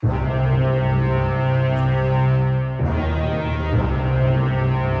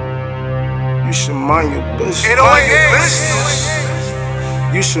You should mind your business. It ain't your business.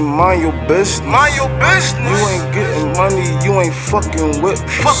 You should mind your business. Mind your business. You ain't getting money, you ain't fucking with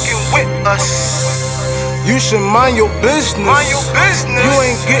us. Fucking with us. You should mind your business. Mind your business. You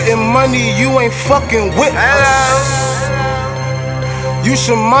ain't getting money, you ain't fucking with us. You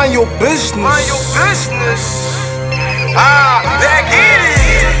should mind your business. Mind your business. Back in it.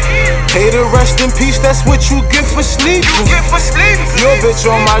 Pay to rest in peace, that's what you get for sleeping. You get for sleeping. Your bitch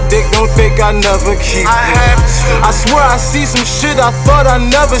on my dick, don't think I never keep I it. have to. I swear I see some shit I thought I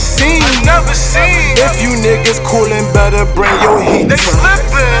never seen. Never seen. If you niggas coolin', better bring your heat. They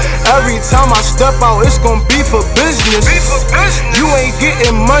slippin'. Every time I step out, it's gon' be for business. Be for business. You ain't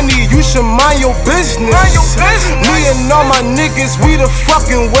getting money, you should mind your business. Mind your business. Me and all my niggas, we the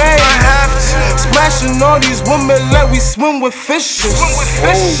fucking way. I have to. Splashing all these women like we swim with fishes. Swim with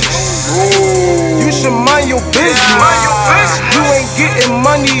fishes. You should mind your business. Mind your business. You ain't getting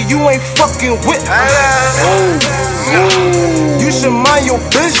money, you ain't fucking with us. You should mind your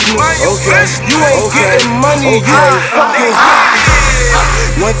business. Mind your business. You ain't getting money, you ain't fucking with us.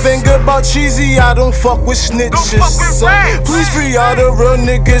 One thing about Cheazy, I don't fuck with snitches. Don't fuck with rats. Please free all the real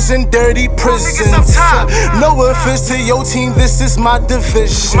niggas in dirty prisons. Niggas up top. No offense to your team, this is my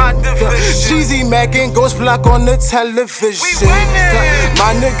division. My division. Cheazy Mack and Ghost Block on the television. We winning.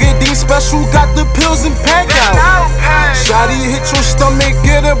 My nigga D Special got the pills and pack out. Shotty hit your stomach,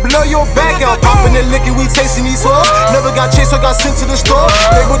 get her, blow your back out. Poppin' and lickin', we tasting these hoes. Never got chased, so got sent to the store.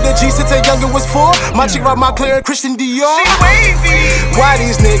 Labeled the G since a younger was 4. My chick rock my Claire and Christian Dior. She wavy. Why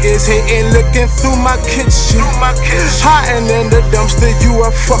these niggas hatin', looking through my kitchen? Hiding in the dumpster, you a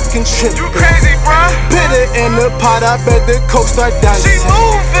fucking trip. You crazy, bruh. Put it in the pot, I bet the coke start She dancing.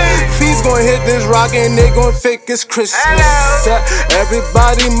 moving. Fees gon' hit this rock and they gon' think it's Christmas.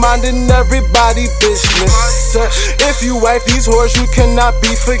 Everybody minding everybody business. If you wife these whores, you cannot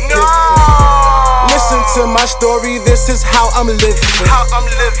be forgiven. No. Listen to my story, this is how I'm living. How I'm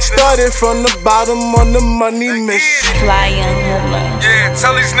living. Started from the bottom on the money mission. Fly young hoodlum. Yeah,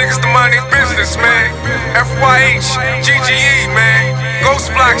 tell these niggas to mind their business, man. FYH, GGE, man.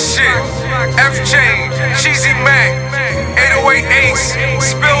 Ghost Block shit. F-Chain, Cheazy Mack, 808 Ace,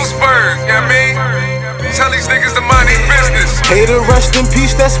 Spillsburg, you know what I mean? Tell these niggas to mind their business. Pay to rest in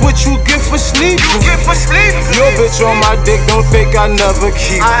peace, that's what you get for sleeping. You get for sleeping. Your bitch on my dick, don't think I never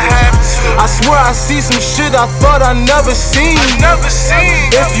keep I it. have to. I swear I see some shit I thought I never seen. Never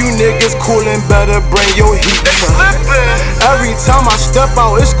seen. If you niggas coolin', better bring your heat. They slippin'. Every time I step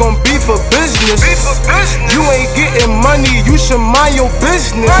out, it's gon' be for business. Be for business. You ain't getting money, you should mind your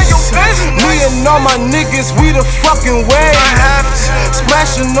business. Mind your business. Me and all my niggas, we the fucking way. I have to.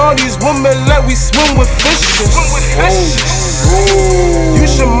 Splashing all these women like we swim with fishes. Swim with fishes. You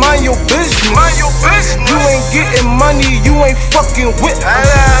should mind your business. Mind your business. You ain't getting money, you ain't fucking with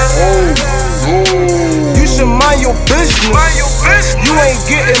us. You should mind your business. Mind your business. You ain't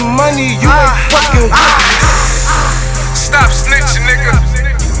getting money, you ain't fucking with us. Stop snitching, nigga.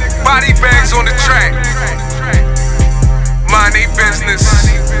 Body bags on the track.